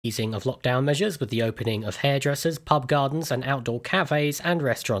easing of lockdown measures with the opening of hairdressers, pub gardens and outdoor cafes and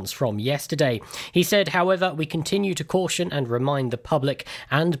restaurants from yesterday. He said, however, we continue to caution and remind the public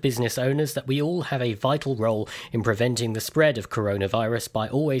and business owners that we all have a vital role in preventing the spread of coronavirus by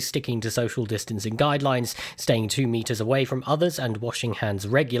always sticking to social distancing guidelines, staying 2 metres away from others and washing hands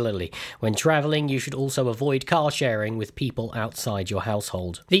regularly. When travelling, you should also avoid car sharing with people outside your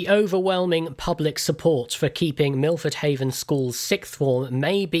household. The overwhelming public support for keeping Milford Haven School's sixth form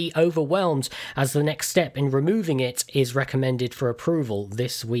may be overwhelmed, as the next step in removing it is recommended for approval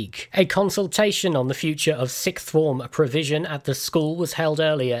this week. A consultation on the future of sixth form provision at the school was held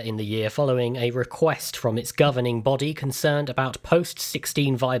earlier in the year following a request from its governing body concerned about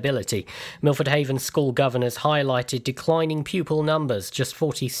post-16 viability. Milford Haven school governors highlighted declining pupil numbers, just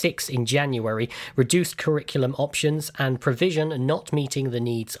 46 in January, reduced curriculum options and provision not meeting the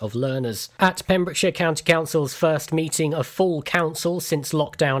needs of learners. At Pembrokeshire County Council's first meeting of full council since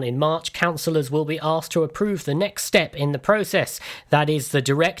lockdown in March, councillors will be asked to approve the next step in the process. That is, the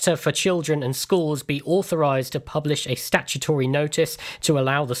Director for Children and Schools be authorised to publish a statutory notice to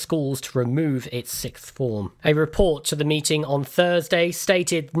allow the schools to remove its sixth form. A report to the meeting on Thursday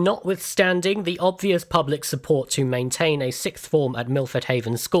stated, notwithstanding the obvious public support to maintain a sixth form at Milford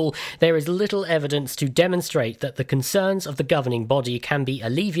Haven School, there is little evidence to demonstrate that the concerns of the governing body can be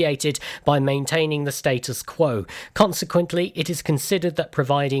alleviated by maintaining the status quo. Consequently, it is considered that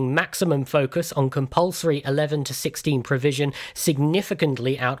providing maximum focus on compulsory 11 to 16 provision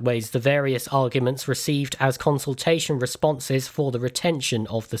significantly outweighs the various arguments received as consultation responses for the retention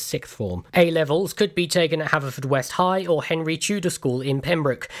of the sixth form. A-levels could be taken at Haverfordwest High or Henry Tudor School in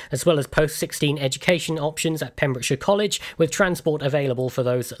Pembroke, as well as post-16 education options at Pembrokeshire College, with transport available for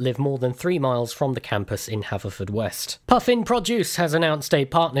those that live more than 3 miles from the campus in Haverfordwest. Puffin Produce has announced a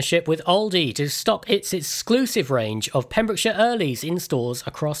partnership with Aldi to stock its exclusive range of Pembrokeshire Earlies in stores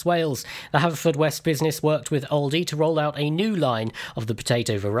across Wales. The Haverfordwest business worked with Aldi to roll out a new line of the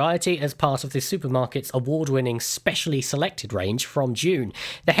potato variety as part of the supermarket's award-winning specially selected range from June.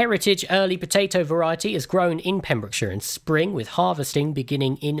 The heritage early potato variety is grown in Pembrokeshire in spring, with harvesting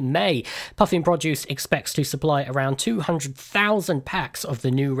beginning in May. Puffin Produce expects to supply around 200,000 packs of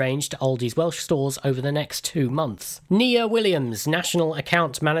the new range to Aldi's Welsh stores over the next 2 months. Nia Williams, National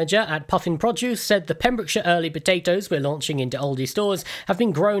Account Manager at Puffin Produce, said the Pembrokeshire early potatoes we're launching into Aldi stores have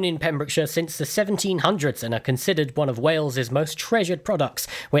been grown in Pembrokeshire since the 1700s and are considered one of Wales's most treasured products.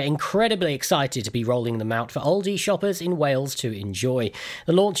 We're incredibly excited to be rolling them out for Aldi shoppers in Wales to enjoy.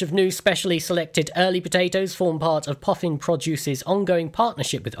 The launch of new specially selected early potatoes form part of Puffin Produce's ongoing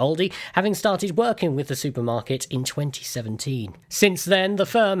partnership with Aldi, having started working with the supermarket in 2017. Since then, the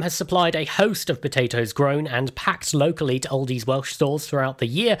firm has supplied a host of potatoes grown and packed locally to Aldi's Welsh stores throughout the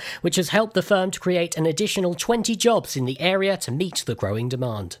year, which has helped the firm to create an additional 20 jobs in the area to meet the growing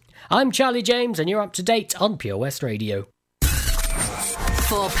demand. I'm Charlie James, and you're up to date on Pure West Radio.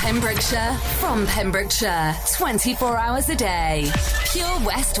 For Pembrokeshire, from Pembrokeshire, 24 hours a day. Pure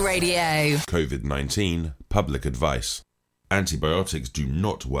West Radio. COVID-19 public advice. Antibiotics do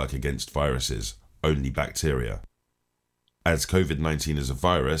not work against viruses, only bacteria. As COVID-19 is a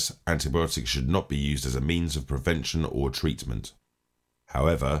virus, antibiotics should not be used as a means of prevention or treatment.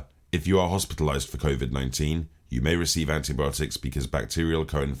 However, if you are hospitalised for COVID-19, you may receive antibiotics because bacterial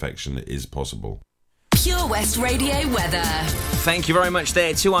co-infection is possible. Pure West Radio weather. Thank you very much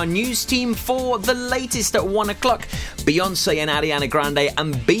there to our news team for the latest at 1 o'clock. Beyonce and Ariana Grande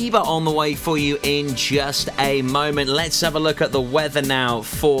and Bieber on the way for you in just a moment. Let's have a look at the weather now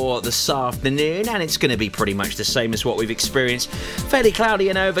for this afternoon, and it's going to be pretty much the same as what we've experienced. Fairly cloudy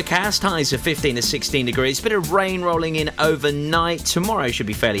and overcast, highs of 15 to 16 degrees. Bit of rain rolling in overnight. Tomorrow should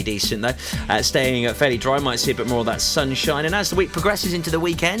be fairly decent though. Staying fairly dry, might see a bit more of that sunshine. And as the week progresses into the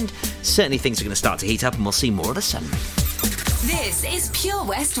weekend, certainly things are going to start to heat up and we'll see more of the sun. This is Pure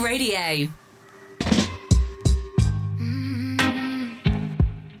West Radio.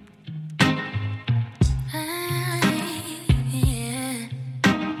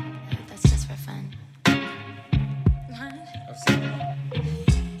 That's just for fun.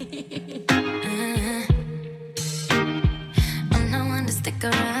 I'm not one to stick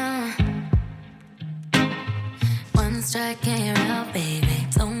around. One strike and you're out, baby.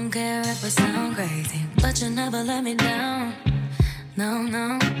 Don't care if I sound crazy, but you never let me down. No,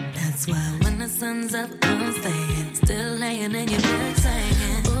 no, that's why when the sun's up, I'm staying. Still laying in your bed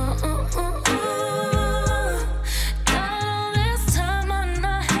saying, ooh, ooh, ooh, ooh. Got all this time on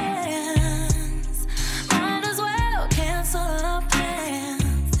my hands. Might as well cancel our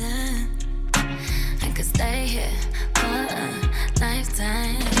plans, yeah. I could stay here for a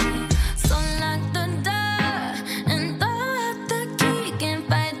lifetime. So lock the door and throw out the key. Can't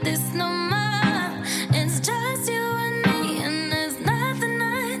fight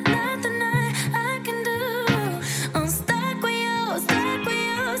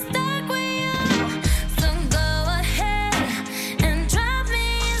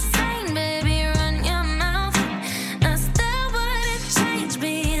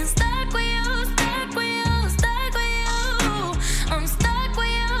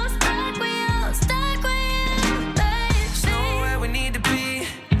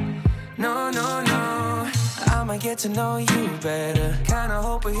get to know you better. Kinda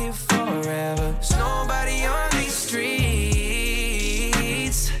hope we're here forever. There's nobody on these streets.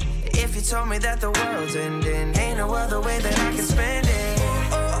 If you told me that the world's ending, ain't no other way that I can spend it.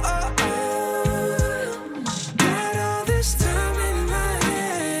 Oh, oh, oh. Got all this time in my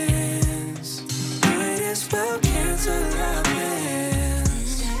hands. Might as well cancel our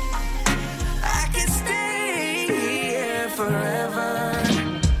plans. I can stay here forever.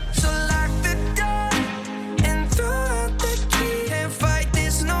 So lock the door and throw out the key. Can't fight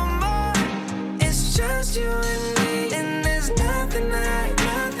this no more. It's just you and me. And there's nothing I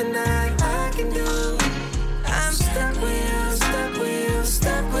can do. I'm stuck with you, stuck with you,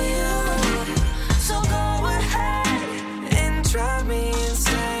 stuck with you. So go ahead and drive me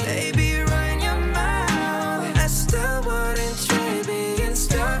insane. Baby, run your mouth. I still wouldn't trade being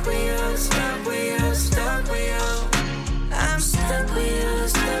stuck with you, stuck with you, stuck with you. I'm stuck with you,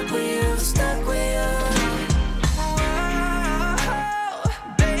 stuck with you, stuck with you. Whoa,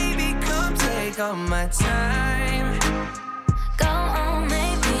 baby, come take all my time. Go on,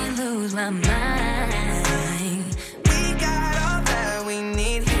 make me lose my mind. We got all that we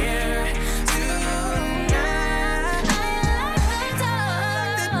need here tonight.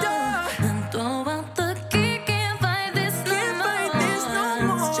 Lock the door and throw out the key. Can't fight this no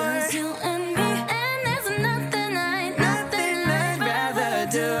more. It's just you and me, and there's nothing I'd rather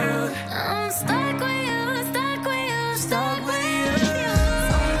do. I'm stuck with you, stuck with you, Stuck with you.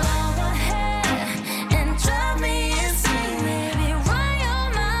 So go ahead and drive me insane, baby. Run your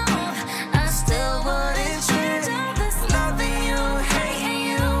mouth. I still wouldn't change all this Loving you, hating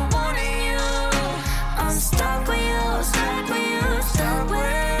you, wanting you. I'm stuck with you, stuck with you, stuck with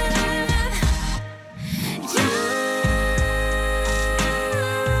you.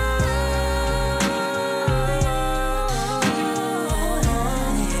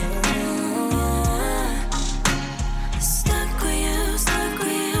 Stuck with you, stuck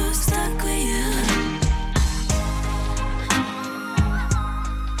with you, stuck with you.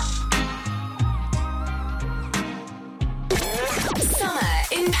 Summer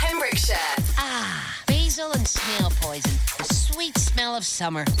in Pembrokeshire Basil and snail poison. The sweet smell of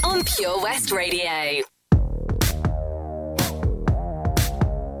summer. on Pure West Radio.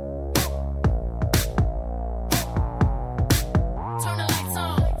 Turn the lights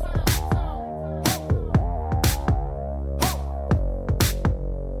on.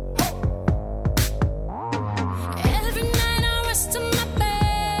 Every night I rush to my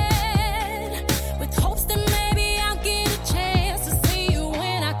bed with hopes that maybe I'll get a chance to see you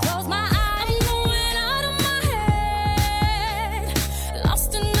when I close my eyes. I'm going out of my head,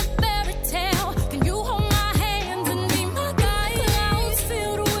 lost in the fairy tale. Can you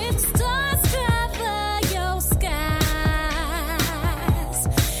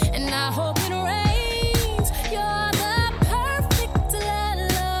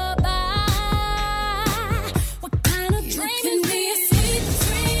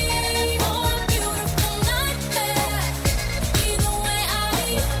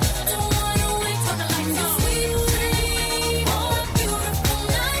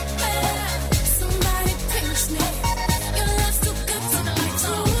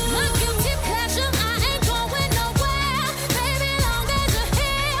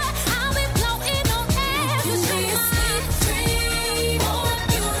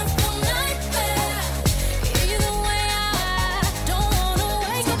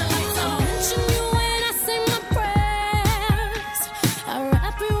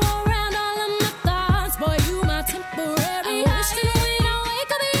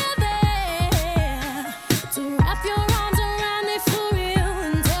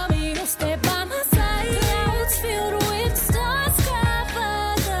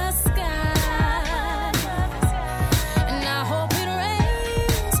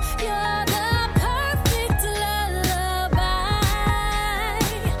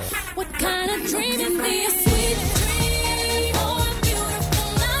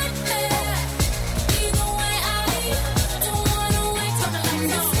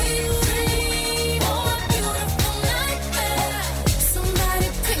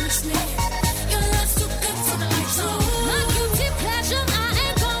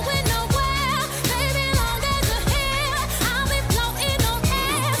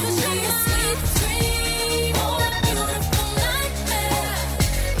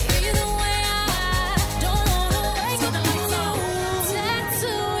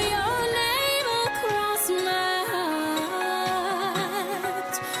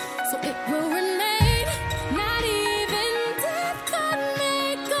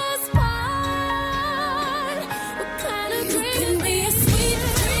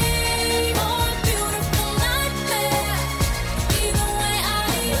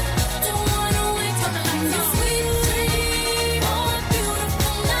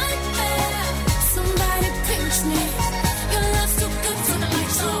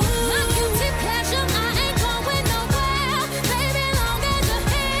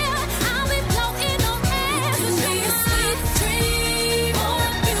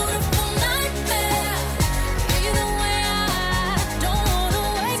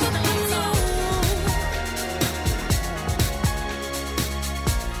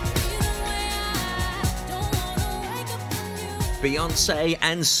Beyonce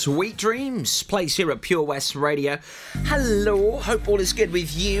and Sweet Dreams plays here at Pure West Radio. Hello, hope all is good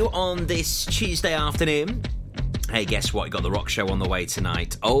with you on this Tuesday afternoon. Hey, guess what? Got the rock show on the way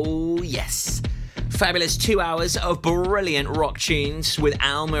tonight. Oh, yes. Fabulous 2 hours of brilliant rock tunes with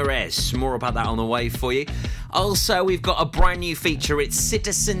Al Mirez. More about that on the way for you. Also, we've got a brand new feature. It's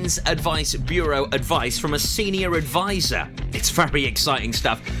Citizens Advice Bureau advice from a senior advisor. It's very exciting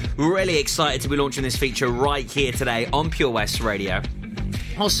stuff. Really excited to be launching this feature right here today on Pure West Radio.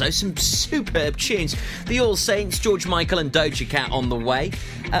 Also, some superb tunes. The All Saints, George Michael and Doja Cat on the way.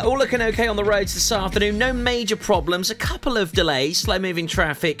 All looking okay on the roads this afternoon. No major problems. A couple of delays. Slow-moving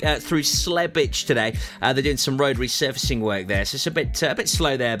traffic through Slebitch today. They're doing some road resurfacing work there, so it's a bit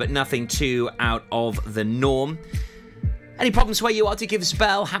slow there, but nothing too out of the norm. Any problems where you are, to give us a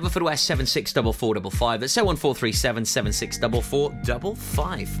bell. Haverfordwest 764455. That's 01437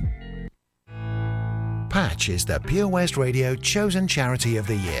 764455. Patch is the Pure West Radio chosen charity of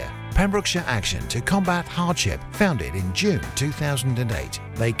the year. Pembrokeshire Action to Combat Hardship, founded in June 2008.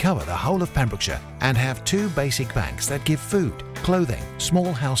 They cover the whole of Pembrokeshire and have 2 basic banks that give food, clothing,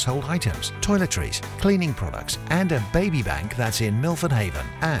 small household items, toiletries, cleaning products, and a baby bank that's in Milford Haven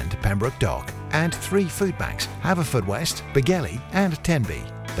and Pembroke Dock, and 3 food banks, Haverfordwest, Begelly and Tenby.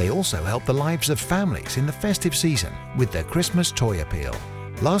 They also help the lives of families in the festive season with their Christmas toy appeal.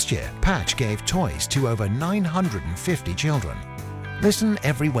 Last year, Patch gave toys to over 950 children. Listen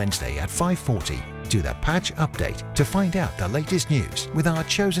every Wednesday at 5:40 to the Patch Update to find out the latest news with our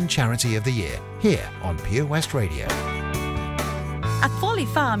chosen charity of the year here on Pure West Radio. At Folly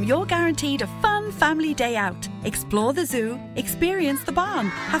Farm, you're guaranteed a fun family day out. Explore the zoo, experience the barn,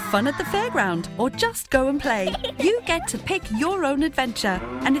 have fun at the fairground, or just go and play. You get to pick your own adventure,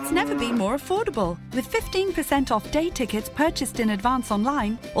 and it's never been more affordable. With 15% off day tickets purchased in advance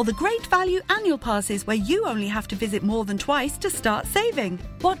online, or the great value annual passes where you only have to visit more than twice to start saving.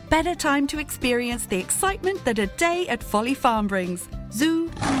 What better time to experience the excitement that a day at Folly Farm brings?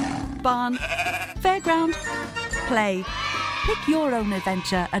 Zoo, barn, fairground, play. Pick your own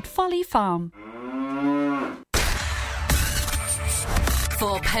adventure at Folly Farm.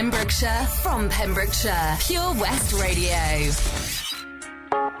 For Pembrokeshire, from Pembrokeshire, Pure West Radio.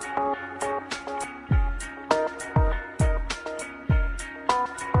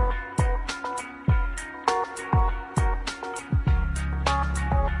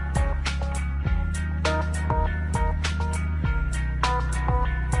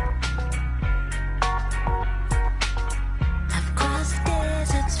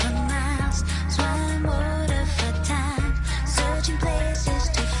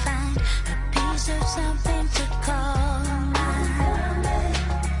 Something to call my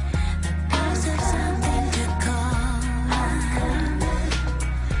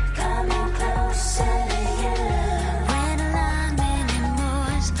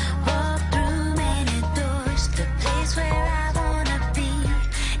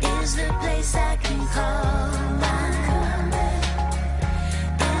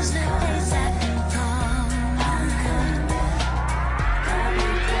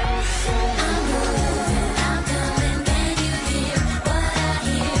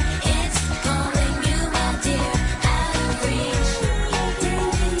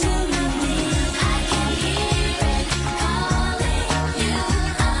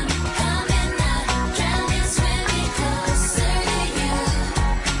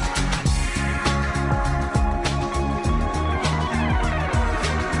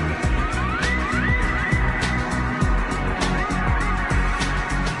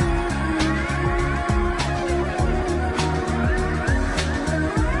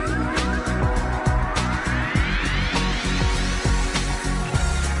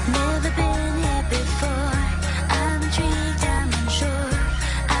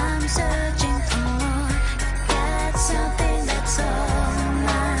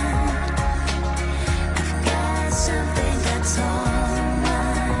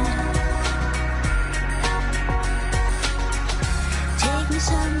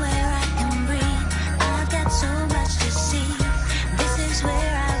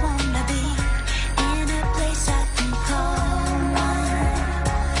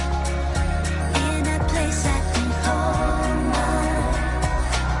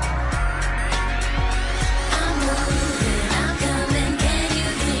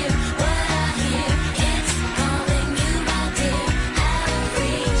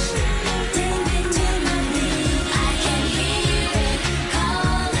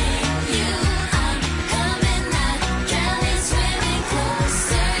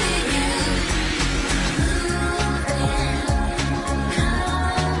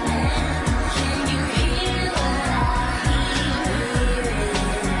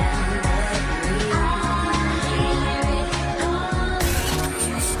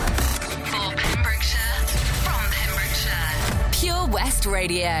West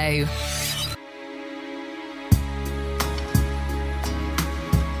Radio.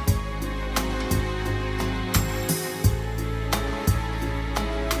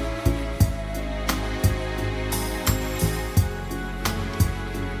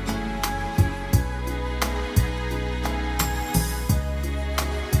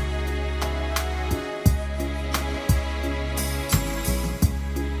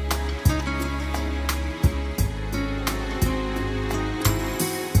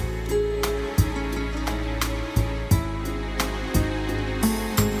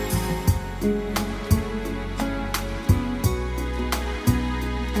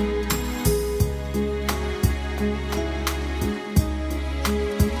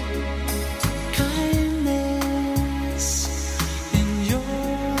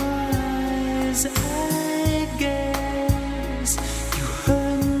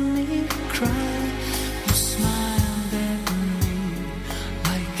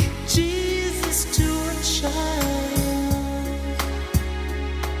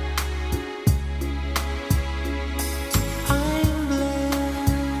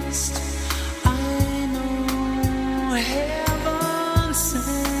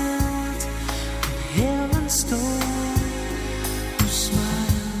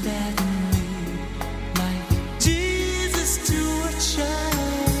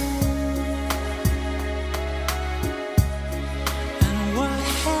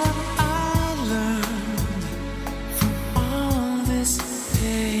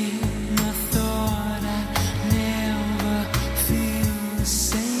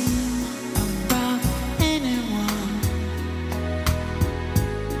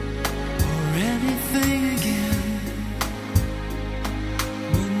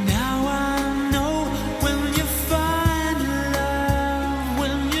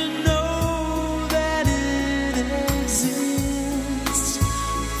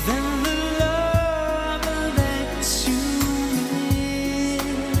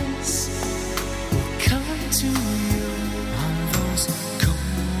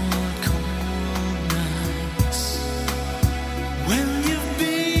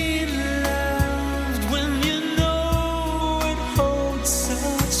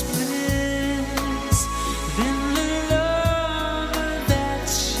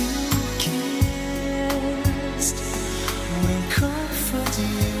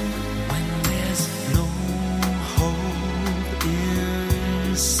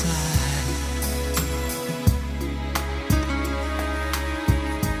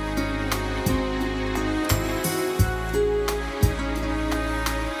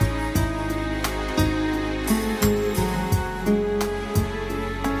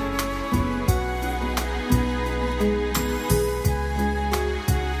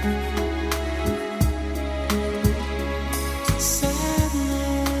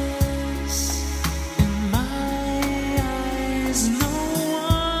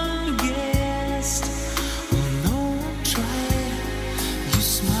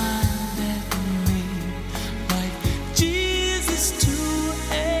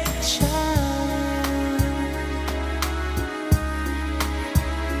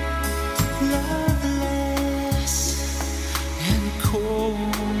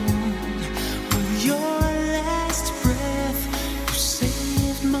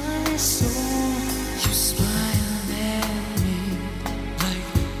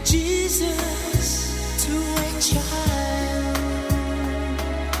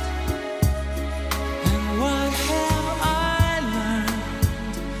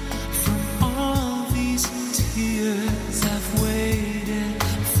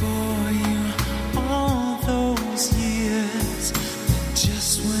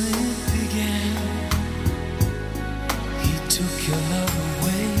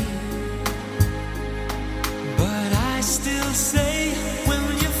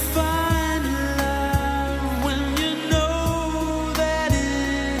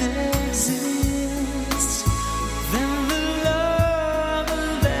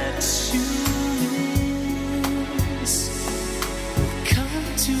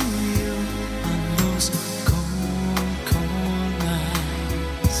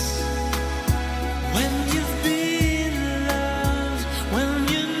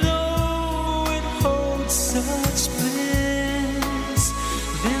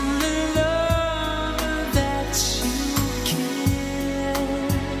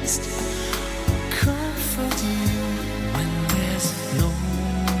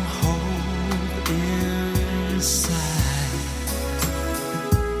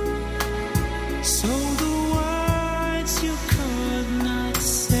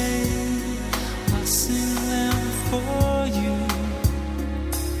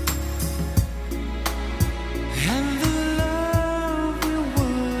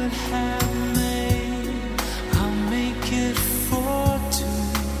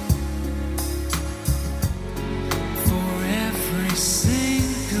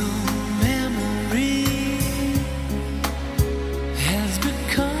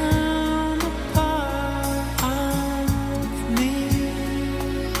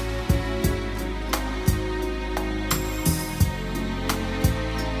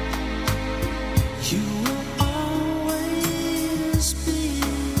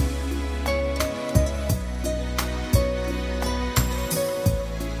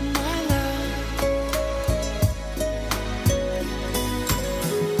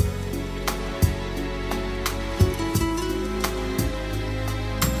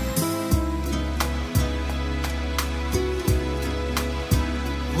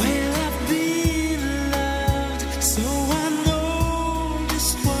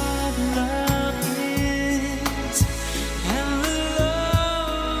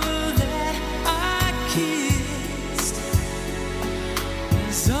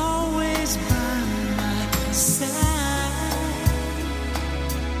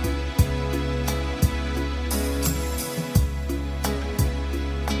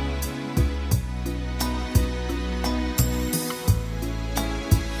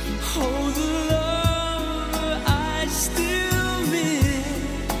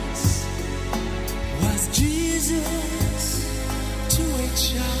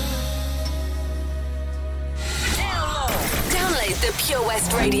 Pure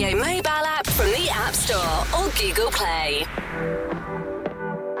West Radio mobile app from the App Store or Google Play.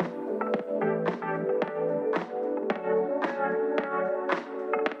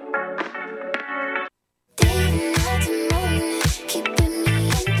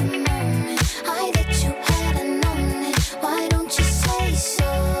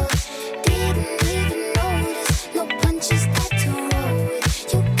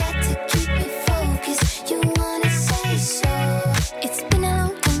 It's been a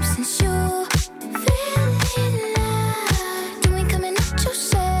long time since you feeling like. Do we coming at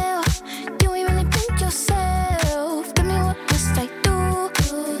yourself? Do we really think yourself? Tell me what must I do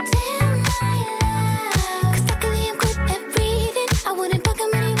to tell my love? 'Cause luckily I'm good at reading. I wouldn't bug him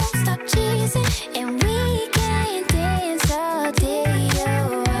and he won't stop cheesing. And we can dance all day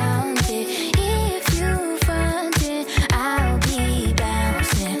around it. If you front it, I'll be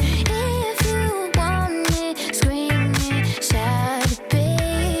bouncing. If you want it, screaming, shout it,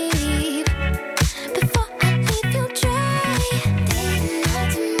 babe. Before I leave you dry, day,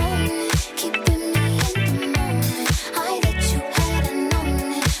 night, and morning, keeping me in the moment. I that you hadn't known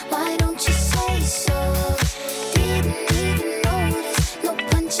it. Why don't you say so? Didn't even notice. No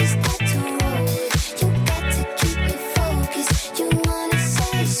punches that to roll with. You got to keep me focused. You wanna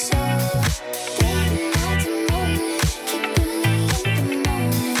say so? Day, night, and morning, keeping me in the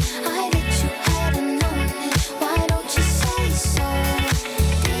moment. I that you hadn't known it. Why don't you say so?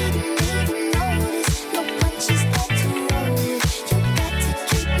 Didn't even notice. No punches that to roll with. You got to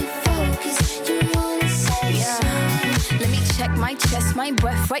keep me focused. You wanna say so? Let me check my chest, my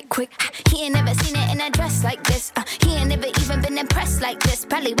breath right quick. He ain't never seen it in a dress like this. He ain't never even been impressed like this.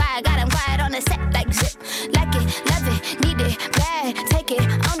 Probably why I got him quiet on the set like zip. Like it, love it, need it, bad. Take it,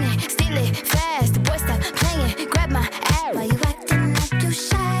 own it, steal it, fast. The boy stop playing, grab my ass. Why you acting like you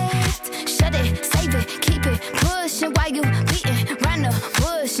shy? Shut it, save it, keep it pushing. Why you beating round the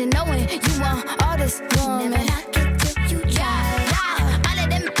bush and knowing you want all this woman? Never knock it till you try. All of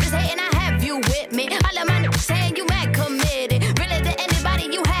them niggas hating, I have you with me. All of my niggas saying you mad committed. Really to anybody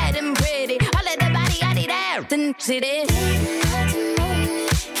you had them pretty. All of the body I need out, then sit it.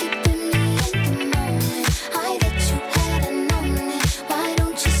 I that you hadn't known it. Why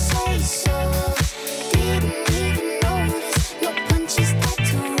don't you say so? Didn't even notice. No punches that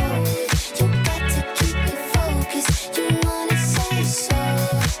to roll with. You got to keep me focused. You wanna say so?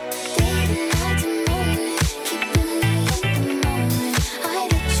 Night and morning, keeping me in the moment. I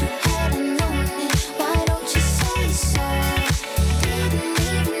that you hadn't known it. Why don't you say so? Didn't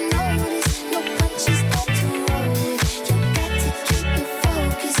even notice. No punches that to roll with. You got to keep me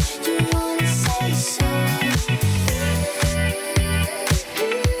focused. You wanna say so?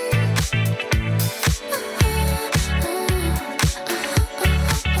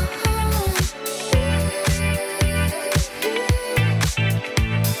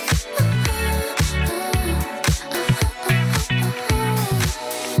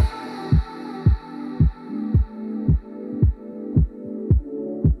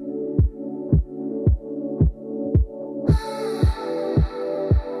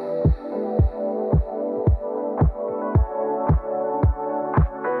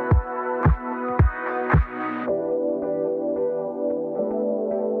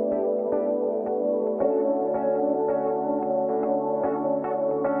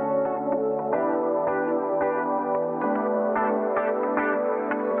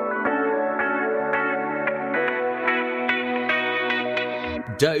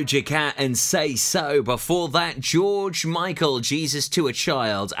 Doja Cat and Say So. Before that, George Michael, Jesus to a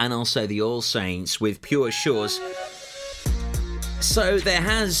Child, and also the All Saints with Pure Shores. So there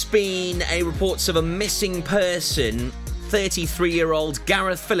has been a reports of a missing person. 33-year-old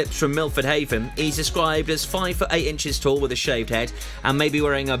Gareth Phillips from Milford Haven. He's described as 5 foot 8 inches tall with a shaved head and maybe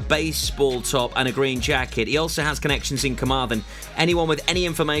wearing a baseball top and a green jacket. He also has connections in Carmarthen. Anyone with any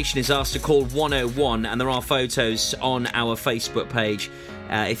information is asked to call 101, and there are photos on our Facebook page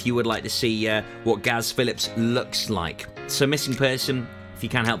if you would like to see what Gaz Phillips looks like. So missing person, if you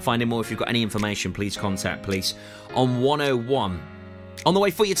can help find him or if you've got any information, please contact police on 101. On the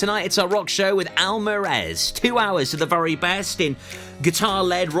way for you tonight, it's our rock show with Al Merez. 2 hours of the very best in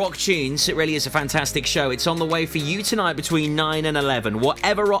guitar-led rock tunes. It really is a fantastic show. It's on the way for you tonight between 9 and 11.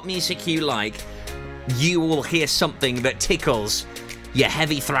 Whatever rock music you like, you will hear something that tickles your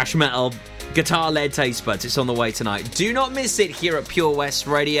heavy thrash metal guitar-led taste buds. It's on the way tonight. Do not miss it here at Pure West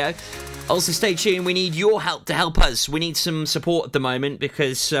Radio. Also, stay tuned. We need your help to help us. We need some support at the moment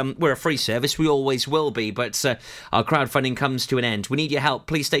because we're a free service. We always will be, but our crowdfunding comes to an end. We need your help.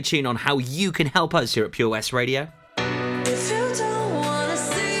 Please stay tuned on how you can help us here at Pure West Radio. If you don't wanna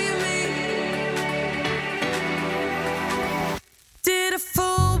see me, did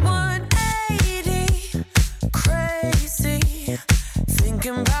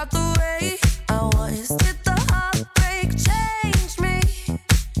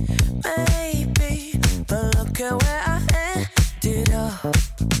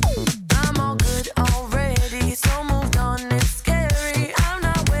I'm all good already, so moved on, it's scary. I'm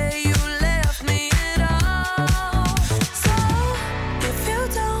not where you left me at all. So, if you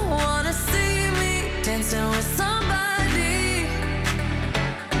don't wanna see me dancing with somebody,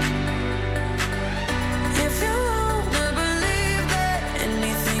 if you wanna believe that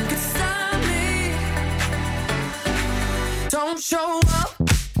anything could stop me, don't show up,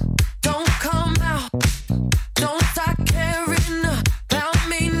 don't come out, don't start caring about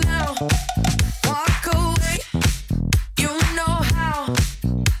me now. Walk away, you know how.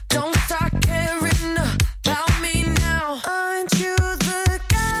 Don't start caring about me now. Aren't you the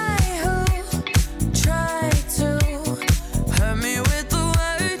guy who tried to hurt me with the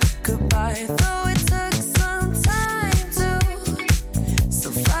word goodbye? Though it took some time to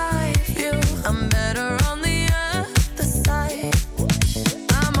survive you, I'm better on the other side.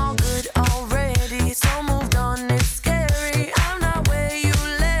 I'm all good already, so moved on, it's scary. I'm not where you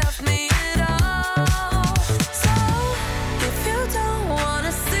left me at all. So, if you don't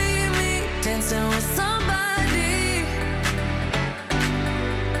wanna see me dancing with somebody,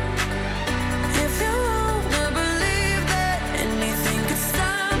 if you wanna believe that anything could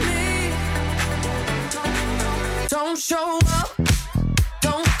stop me, don't show up,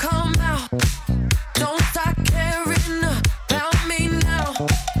 don't come out, don't start caring about me now.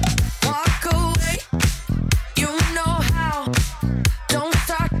 Walk away, you know how. Don't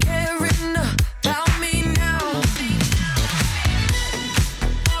start caring about me now.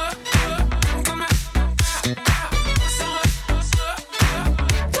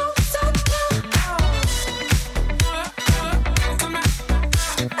 Don't stop now.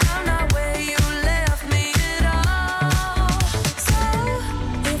 I'm not where you left me at all. So,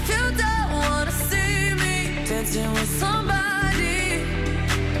 if you don't wanna see me dancing with somebody,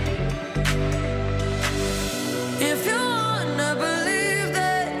 if you wanna believe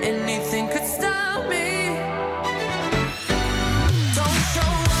that anything could stop me, don't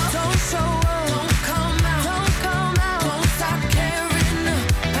show up, don't come out, don't stop caring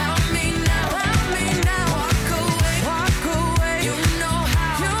about me now, walk away, you know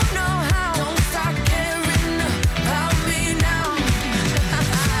how, don't stop caring about me now.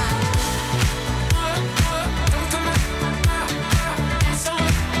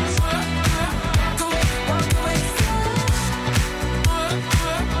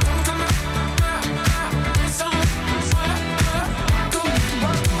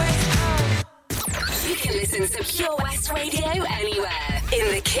 You can listen to Pure West Radio anywhere. In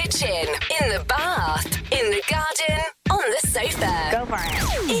the kitchen, in the bath, in the garden, on the sofa. Go for it.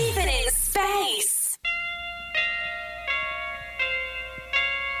 Even in space.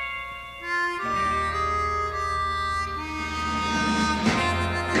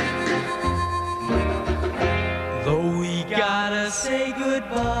 Though we gotta say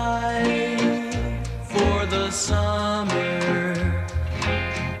goodbye for the summer,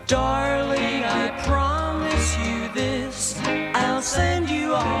 darling, I promise you this, I'll send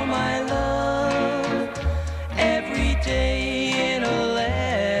you all my love every day in a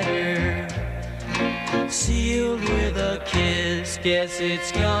letter, sealed with a kiss. Guess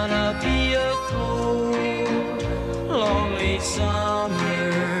it's gonna be a cold, lonely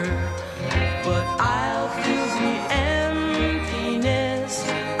summer, but I'll fill the emptiness.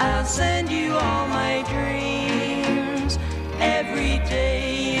 I'll send you all my dreams every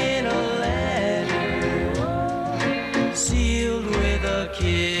day in a letter, sealed with a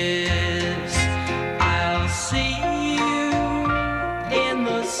kiss. I'll see you in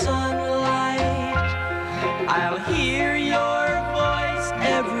the sunlight, I'll hear your voice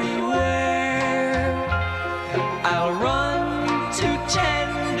everywhere, I'll run to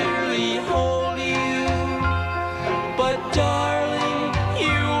tenderly hold you, but darling,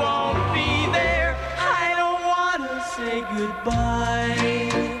 you won't be there. I don't wanna say goodbye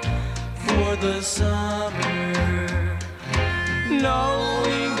for the summer,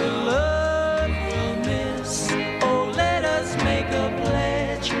 knowing the love we'll miss. Oh, let us make a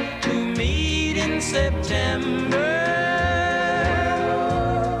pledge to meet in September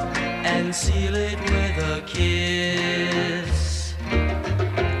and seal it with a kiss.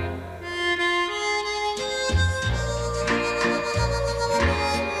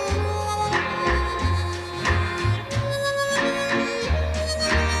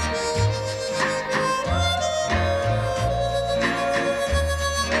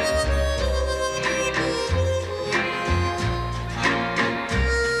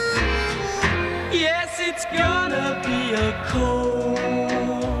 Yes, it's gonna be a cold,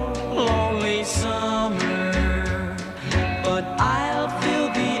 lonely summer, but I'll fill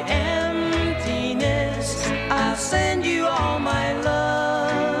the emptiness. I'll send you all my love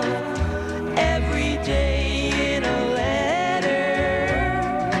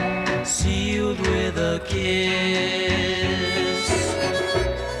kiss,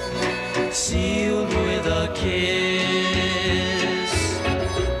 sealed with a kiss,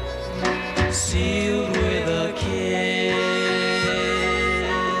 sealed with a kiss.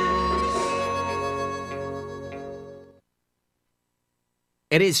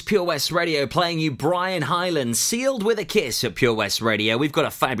 It is Pure West Radio playing you Brian Hyland, Sealed with a Kiss at Pure West Radio. We've got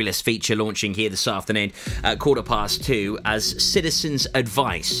a fabulous feature launching here this afternoon at 2:15 as Citizens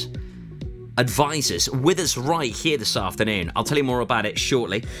Advisors with us right here this afternoon. I'll tell you more about it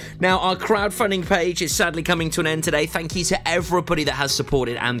shortly. Now, our crowdfunding page is sadly coming to an end today. Thank you to everybody that has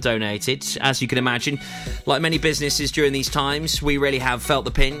supported and donated. As you can imagine, like many businesses during these times, we really have felt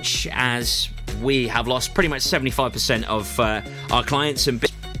the pinch as we have lost pretty much 75% of our clients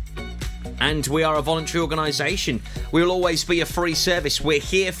and we are a voluntary organisation. We will always be a free service. We're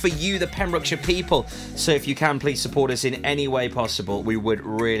here for you, the Pembrokeshire people. So if you can, please support us in any way possible. We would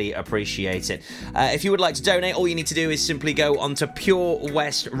really appreciate it. If you would like to donate, all you need to do is simply go onto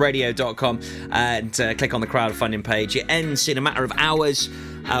purewestradio.com and click on the crowdfunding page. It ends in a matter of hours.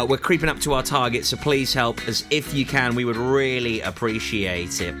 We're creeping up to our target, so please help us if you can. We would really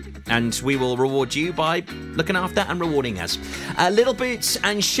appreciate it. And we will reward you by looking after and rewarding us. Little Boots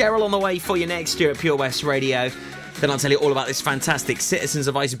and Cheryl on the way for you next year at Pure West Radio. Then I'll tell you all about this fantastic Citizens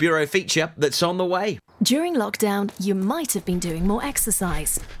Advice Bureau feature that's on the way. During lockdown, you might have been doing more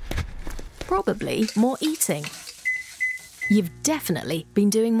exercise. Probably more eating. You've definitely been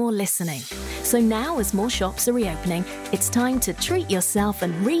doing more listening. So now, as more shops are reopening, it's time to treat yourself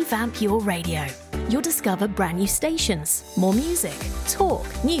and revamp your radio. You'll discover brand new stations, more music, talk,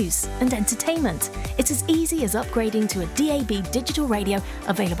 news and entertainment. It's as easy as upgrading to a DAB digital radio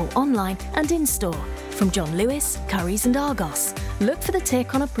available online and in-store. From John Lewis, Currys and Argos. Look for the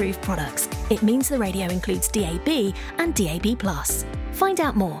tick on approved products. It means the radio includes DAB and DAB+. Find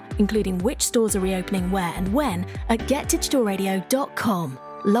out more, including which stores are reopening where and when, at getdigitalradio.com.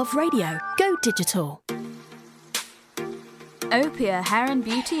 Love radio. Go digital. Opia Hair and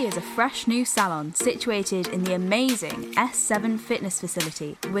Beauty is a fresh new salon situated in the amazing S7 Fitness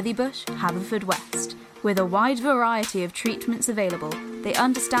Facility, Withybush, Haverfordwest. With a wide variety of treatments available, they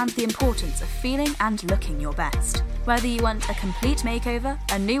understand the importance of feeling and looking your best. Whether you want a complete makeover,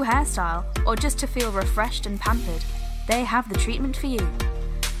 a new hairstyle, or just to feel refreshed and pampered, they have the treatment for you.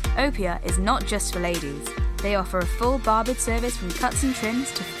 Opia is not just for ladies. They offer a full barbered service from cuts and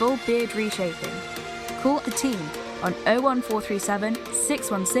trims to full beard reshaping. Call the team on 01437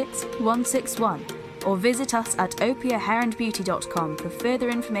 616 161 or visit us at opiahairandbeauty.com for further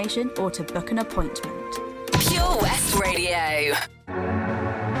information or to book an appointment. Pure West Radio.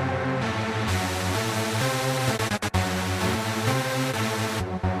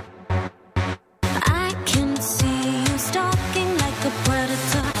 I can see you stalking like a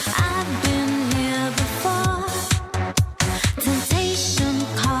predator. I've been here before. Temptation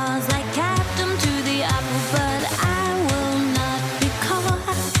calls like Adam to the apple, but I will not be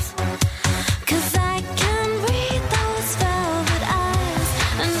caught. 'Cause I can read those velvet eyes,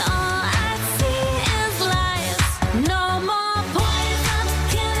 and all I see is lies. No more poison.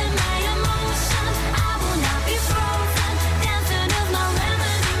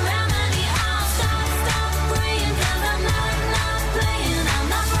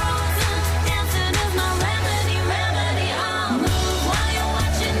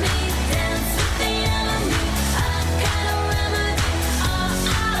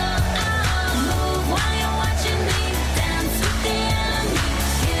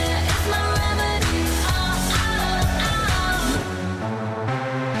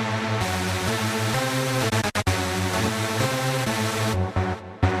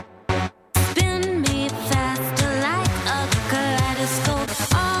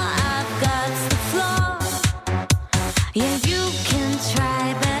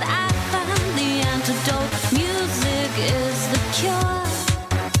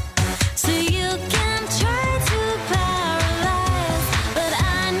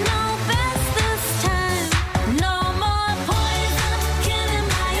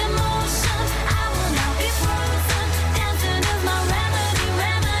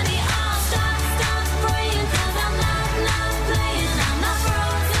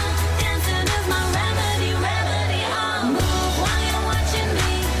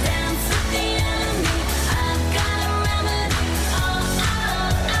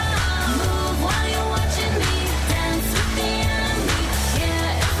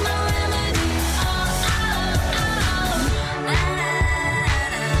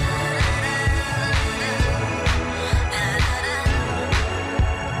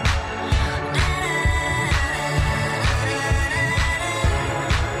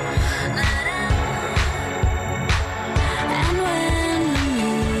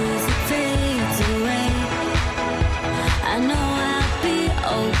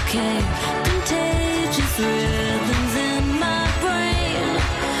 okay. Contagious rhythms in my brain.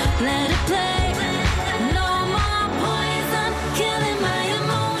 Let it play. No more poison, killing my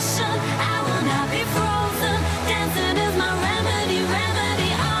emotion. I will not be frozen. Dancing is my remedy,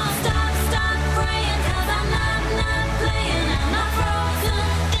 remedy. Oh, stop praying, 'cause I'm not playing. I'm not frozen.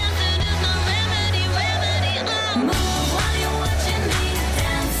 Dancing is my remedy, remedy. Move while you're watching me.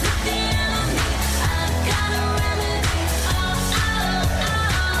 Dance with the enemy. I've got a remedy.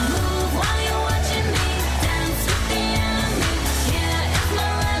 Move while you're watching me. Dance with the enemy. Yeah, it's my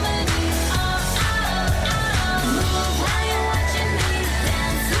remedy. Move while you're watching me.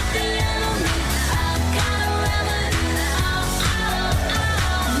 Dance with the enemy. I've got a remedy.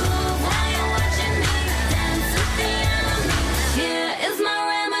 Move while you're watching me. Dance with the enemy. Yeah, it's my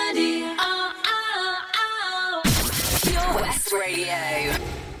remedy. Pure West Radio.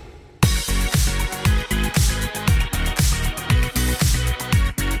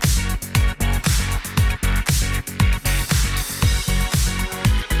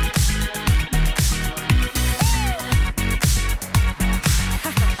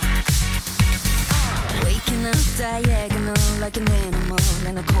 Waking up diagonal like an animal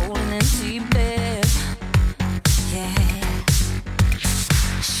in a cold and empty bed. Yeah.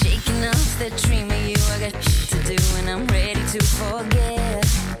 Shaking off that dream of you. I got shit to do and I'm ready to forget.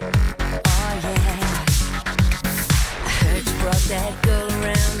 Oh yeah. I heard you brought that girl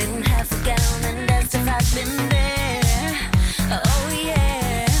around in half a gown and asked if I'd been there. Oh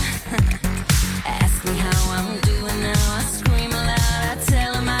yeah. Ask me how I'm doing now. I scream aloud. I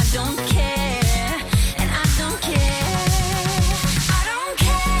tell him I don't care. And I don't care. I don't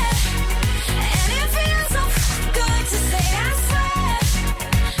care. And it feels so good to say I swear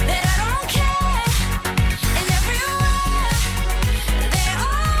that I don't care. And everywhere they're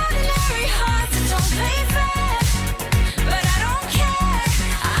ordinary hearts that don't play fair. But I don't care.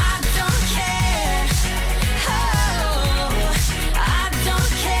 I don't care. Oh, I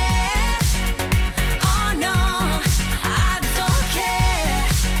don't care. Oh no, I don't care.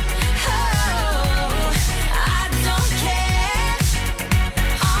 Oh, I don't care.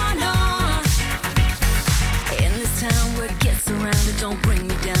 Oh no. In this town where it gets around, it don't bring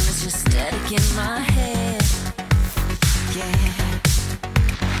me down. It's just static in my head. Yeah.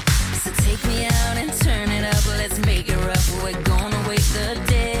 So take me out and turn it up. Let's make it rough. We're gonna wake the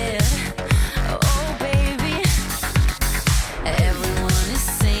dead. Oh baby. Everyone is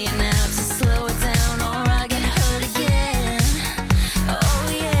saying now to slow it down or I'll get hurt again. Oh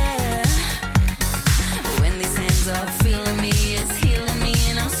yeah. When these hands are feeling me, it's healing me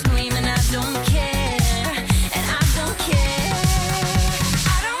and I'm screaming I don't care. And I don't care.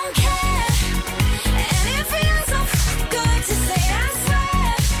 I don't care. And it feels so good to say I swear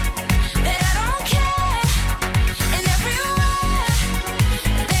that I don't care. And everywhere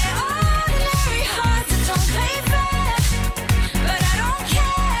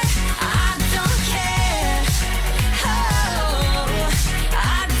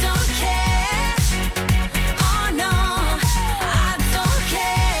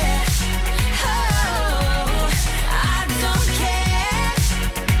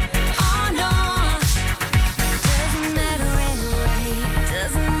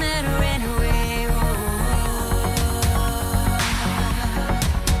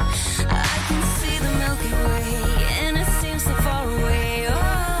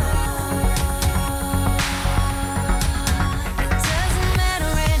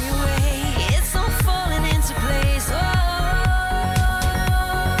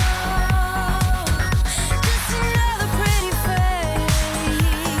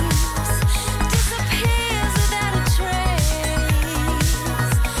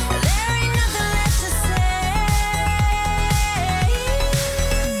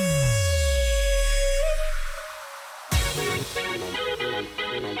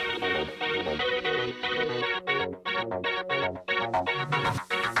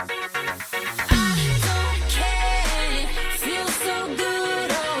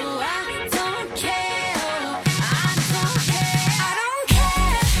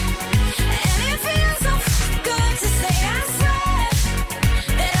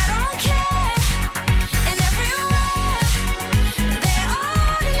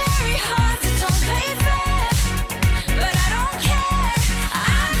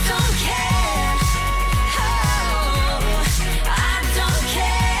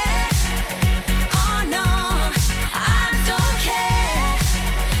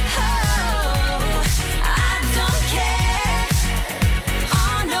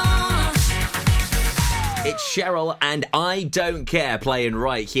Cheryl and I Don't Care playing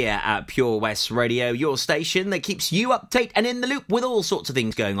right here at Pure West Radio, your station that keeps you updated and in the loop with all sorts of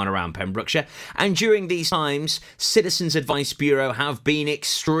things going on around Pembrokeshire. And during these times, Citizens Advice Bureau have been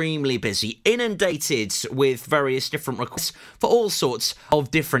extremely busy, inundated with various different requests for all sorts of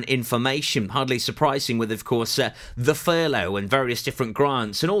different information. Hardly surprising with, of course, the furlough and various different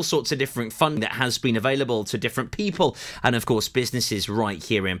grants and all sorts of different funding that has been available to different people and, of course, businesses right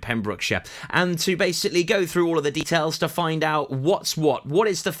here in Pembrokeshire. And to basically go through all of the details to find out what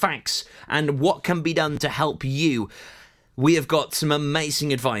is the facts and what can be done to help you, we have got some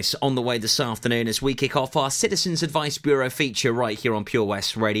amazing advice on the way this afternoon as we kick off our Citizens Advice Bureau feature right here on Pure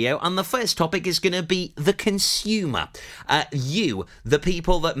West Radio. And the first topic is going to be the consumer. You, the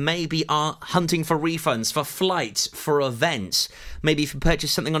people that maybe are hunting for refunds, for flights, for events. Maybe if you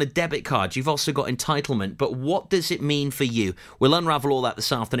purchase something on a debit card, you've also got entitlement. But what does it mean for you? We'll unravel all that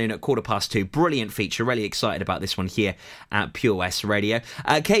this afternoon at 2:15. Brilliant feature. Really excited about this one here at Pure West Radio.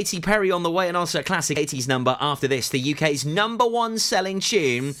 Katy Perry on the way, and also a classic 80s number after this. The UK's number one selling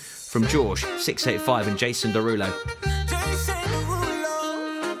tune from George 685 and Jason Derulo.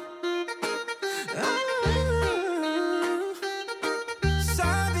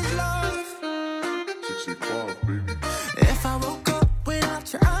 If I woke up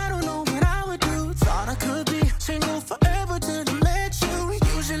without you, I don't know what I would do. Thought I could be single forever till I met you.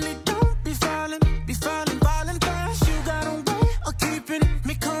 Usually don't be falling fast. You got a way of keeping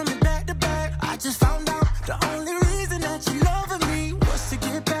me coming back to back. I just found out the only reason that you loving me was to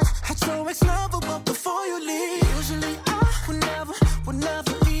get back at your ex-lover, but before you leave, usually I would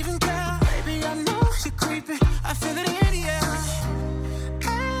never even care. Baby, I know you're creeping, I feel it in the air.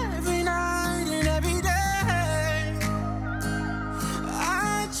 Every night and every day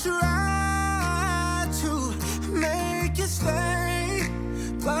I try to make you stay,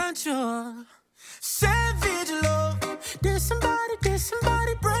 but you're savage love. Did somebody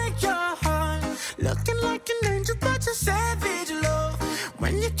break your heart? Looking like an angel, but you're savage love.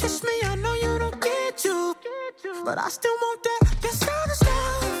 When you kiss me, I know you don't get to, but I still want that. You're savage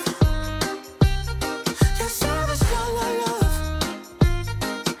love. You're savage love, love.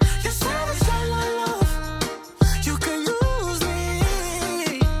 You're savage love, love. You can use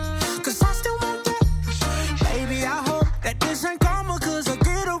me, 'cause I still want that. Baby, I hope that this ain't karma, 'cause I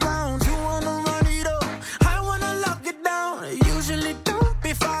get around. You wanna run it up, I wanna lock it down. Usually don't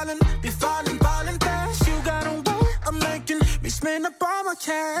be falling fast. You got a way of making me spend up all my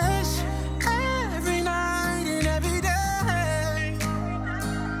cash. Every night and every day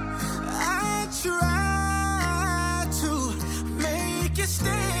I try to make you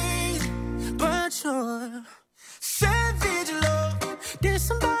stay, but you're savage love. Did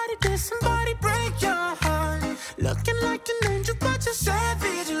somebody break your heart? Looking like an angel, but you're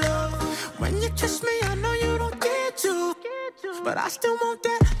savage love. When you kiss me, I know you don't get to, but I still want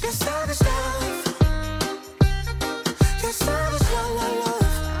that. You're savage love. You're savage love, love.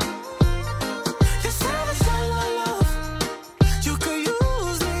 You're savage love, love. You could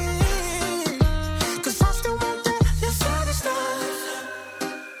use me, 'cause I still want that. You're savage love.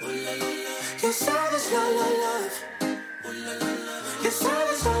 You're savage love, love. You're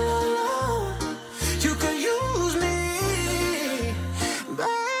savage love, love. You could use me, baby.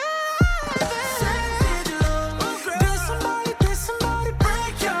 Savage love. Did somebody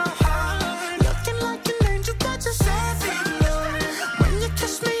break your heart? Looking like an angel, but you're savage love. When you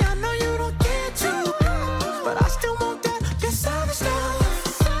kiss me, I know you don't get to, but I still want that. You're savage love.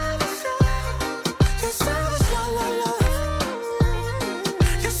 You're savage love, love.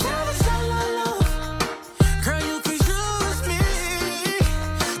 You're savage love, love. Girl, you could use me,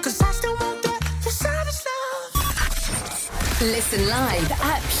 'cause I still want that. You're savage love. Listen live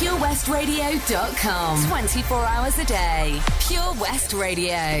at purewestradio.com. 24 hours a day. Pure West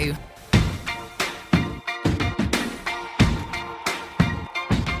Radio.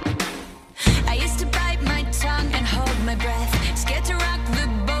 I used to bite my tongue and hold my breath, scared to rock the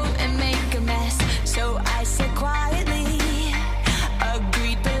boat and make a mess. So I said quietly,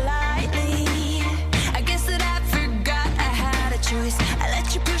 agreed politely. I guess that I forgot I had a choice. I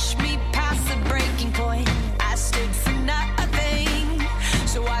let you push me past the breaking point. I stood for nothing,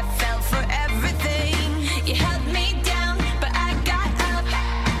 so I fell for everything. You held me down, but I got up,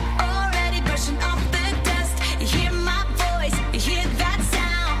 already brushing off the dust. You hear my voice, you hear that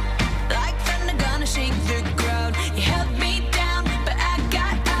sound, like thunder gonna shake the ground. You held me down, but I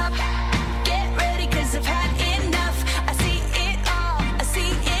got up. Get ready, 'cause I've had enough. I see it all, I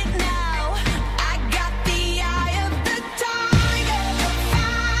see it now. I got the eye of the tiger,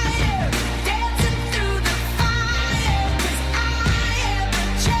 fighter,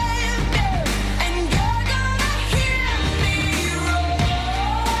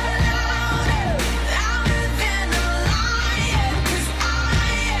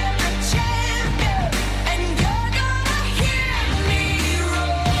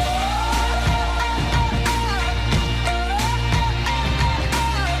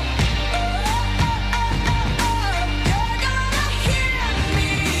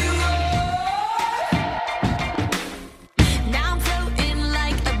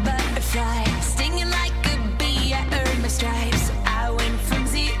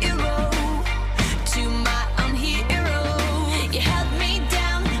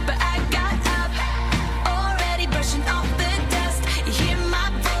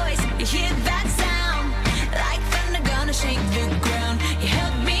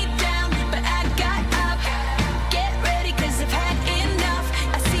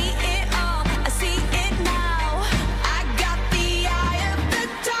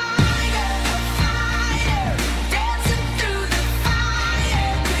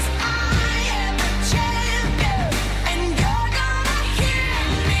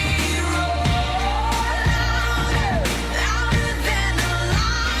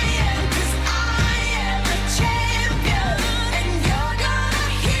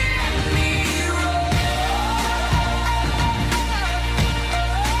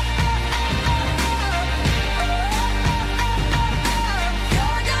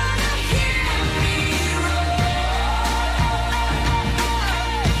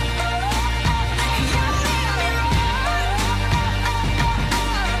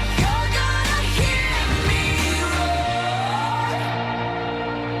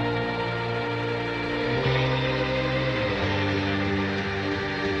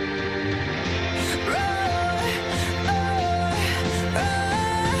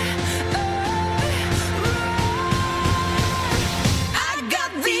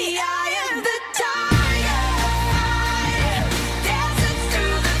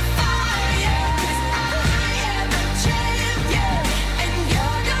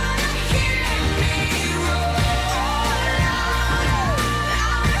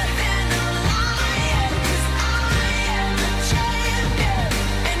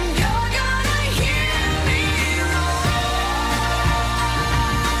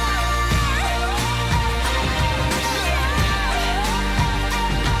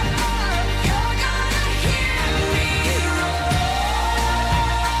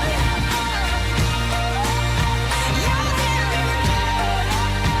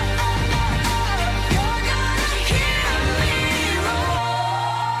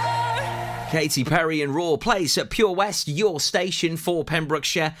 Katy Perry and Raw Place at Pure West, your station for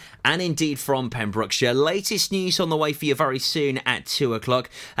Pembrokeshire and indeed from Pembrokeshire. Latest news on the way for you very soon at 2 o'clock.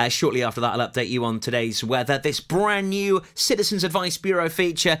 Shortly after that, I'll update you on today's weather. This brand new Citizens Advice Bureau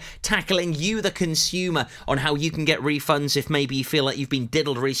feature tackling you, the consumer, on how you can get refunds if maybe you feel like you've been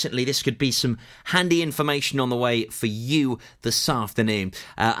diddled recently. This could be some handy information on the way for you this afternoon.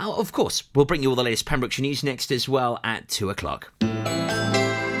 Of course, we'll bring you all the latest Pembrokeshire news next as well at 2 o'clock.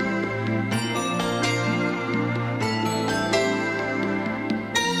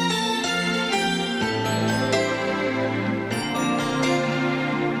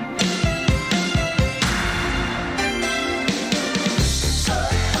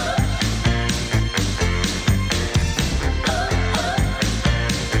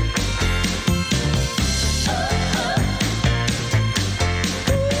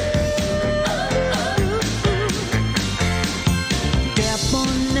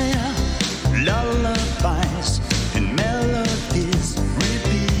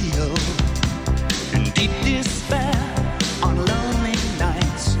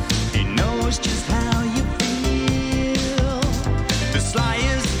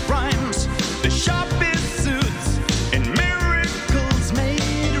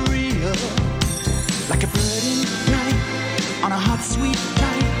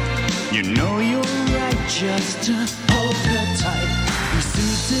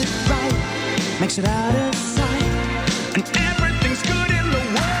 Makes it out of sight, and everything's good in the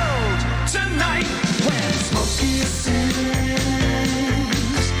world tonight. When Smokey sings,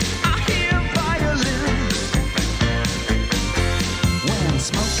 I hear violins. When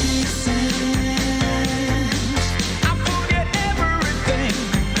Smokey sings, I forget everything.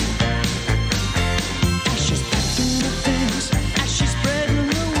 As she's packing the things, as she's spreading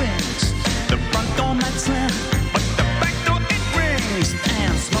her wings, the front door might slam, but the back door it rings.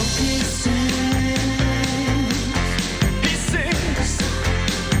 And Smokey sings.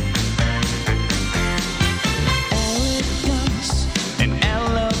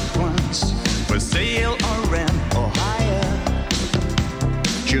 Sale or rent or hire.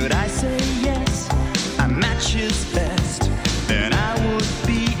 Should I say yes? A match is best. Then I would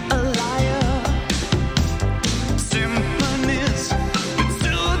be a liar. Symphonies that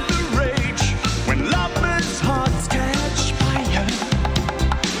still the rage when lovers' hearts catch fire.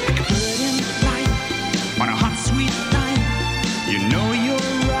 Like a bird in flight on a hot sweet night. You know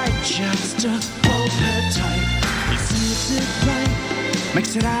you're right, just to hold her tight. He sees it right,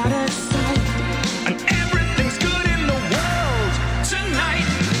 makes it out of sight. And everything's good in the world tonight.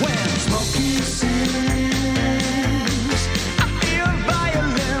 When Smokey sings, I hear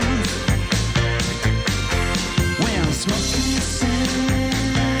violins. When Smokey sings,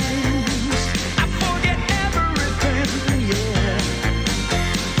 I forget everything, yeah.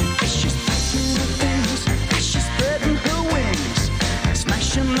 As she's packing her things, as she's spreading her wings,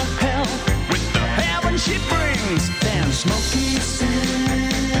 smashing the hell with the heaven she brings. Then Smokey sings.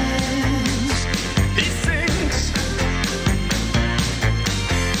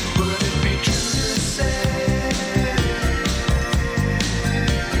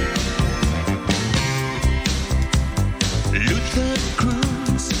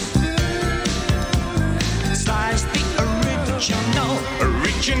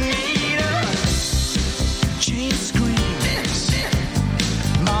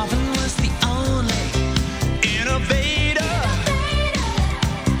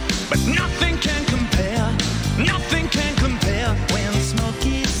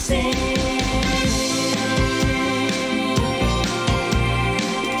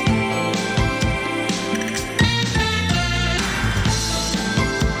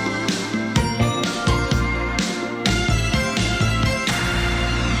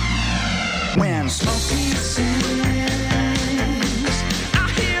 When Smokey sings, I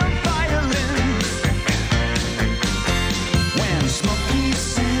hear violins. When Smokey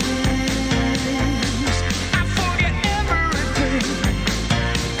sings, I forget everything.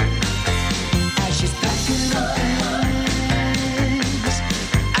 As she's packing her things,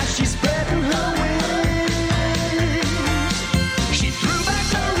 as she's spreading her wings, she threw back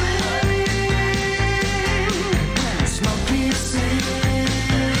her ring. When Smokey sings.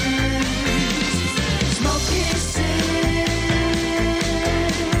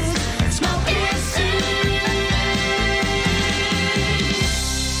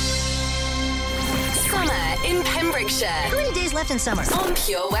 How many days left in summer? On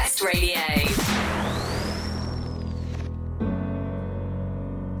Pure West Radio.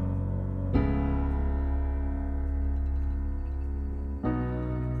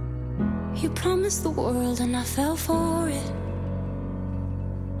 You promised the world and I fell for it.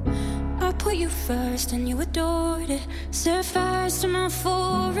 I put put you first and you adored it. Set fires to my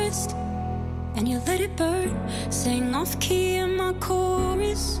forest and you let it burn. Sang off key in my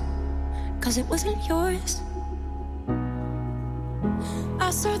chorus, 'cause it wasn't yours. I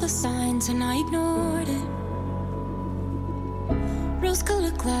saw the signs and I ignored it.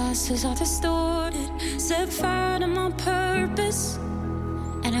 Rose-colored glasses are distorted. Set fire to my purpose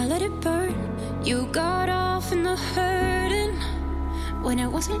and I let it burn. You got off in the hurting when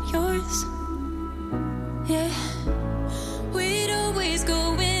it wasn't yours. Yeah, we'd always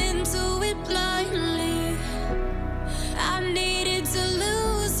go into it blindly. I needed to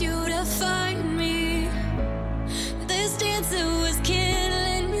lose you to find me. This dancer was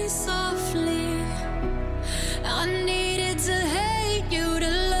killing me softly. I needed to hate you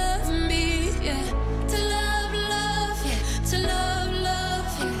to love me, yeah. To love, love, yeah. To love, love,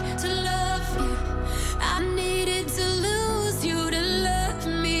 yeah. To love you. I needed to lose you to love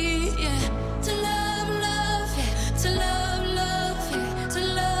me, yeah. To love, love, yeah. To love, love, yeah. To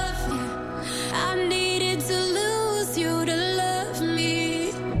love you. I needed to lose you to love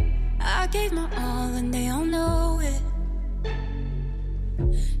me. I gave my all and they all know it.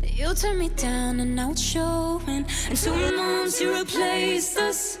 You turned me down and now it's showing. And 2 months you replaced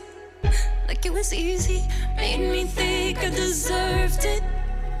us like it was easy. Made me think I deserved it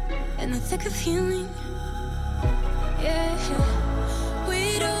in the thick of healing. Yeah,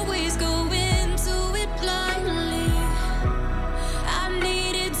 we'd always go into it blindly. I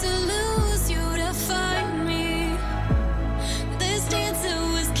needed to lose you to find me. This dancer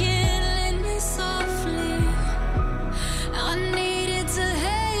was killing me softly. I needed to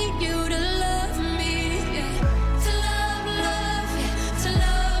hate you to love me, yeah. To love, love, yeah. To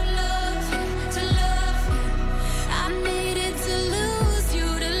love, love, yeah. To love you. I needed to lose you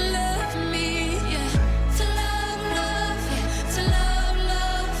to love me, yeah. To love, love, yeah. To love,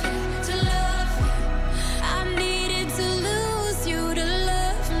 love, yeah. To love you. I needed to lose you to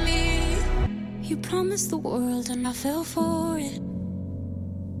love me. You promised the world and I fell for it.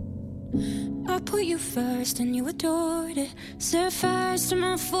 I put you first and you adored it. Set fires to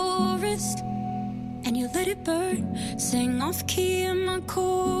my forest and you let it burn. Sang off key in my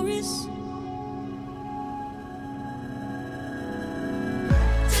chorus.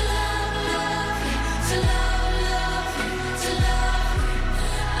 To love, love, yeah. To love, love, yeah. To love you.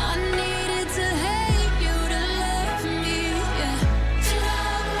 I needed to hate you to love me, yeah. To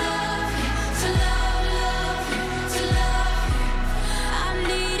love, love, yeah. To love, love, yeah. To love you. I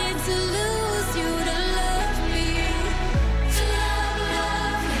needed to lose you to love me. To love,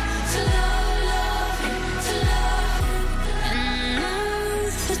 love, yeah. To love, love, yeah. To love you. And now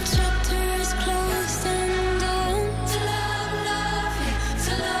the chapter is closed and done. To love, love, yeah.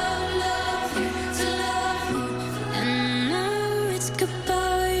 To love, love, yeah. To love you. And now it's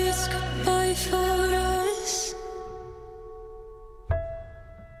goodbye for us.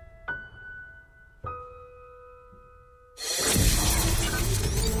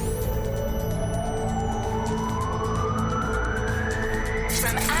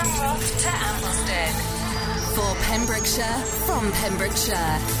 From Amroth to Ambleston. For Pembrokeshire, from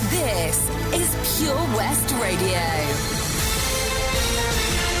Pembrokeshire, this is Pure West Radio.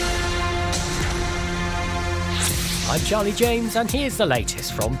 I'm Charlie James, and here's the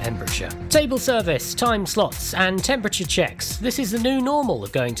latest from Pembrokeshire. Table service, time slots, and temperature checks. This is the new normal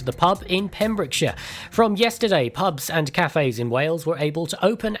of going to the pub in Pembrokeshire. From yesterday, pubs and cafes in Wales were able to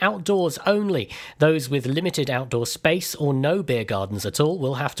open outdoors only. Those with limited outdoor space or no beer gardens at all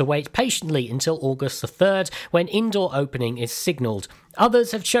will have to wait patiently until August the 3rd, when indoor opening is signalled.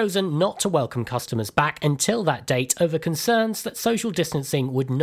 Others have chosen not to welcome customers back until that date over concerns that social distancing would not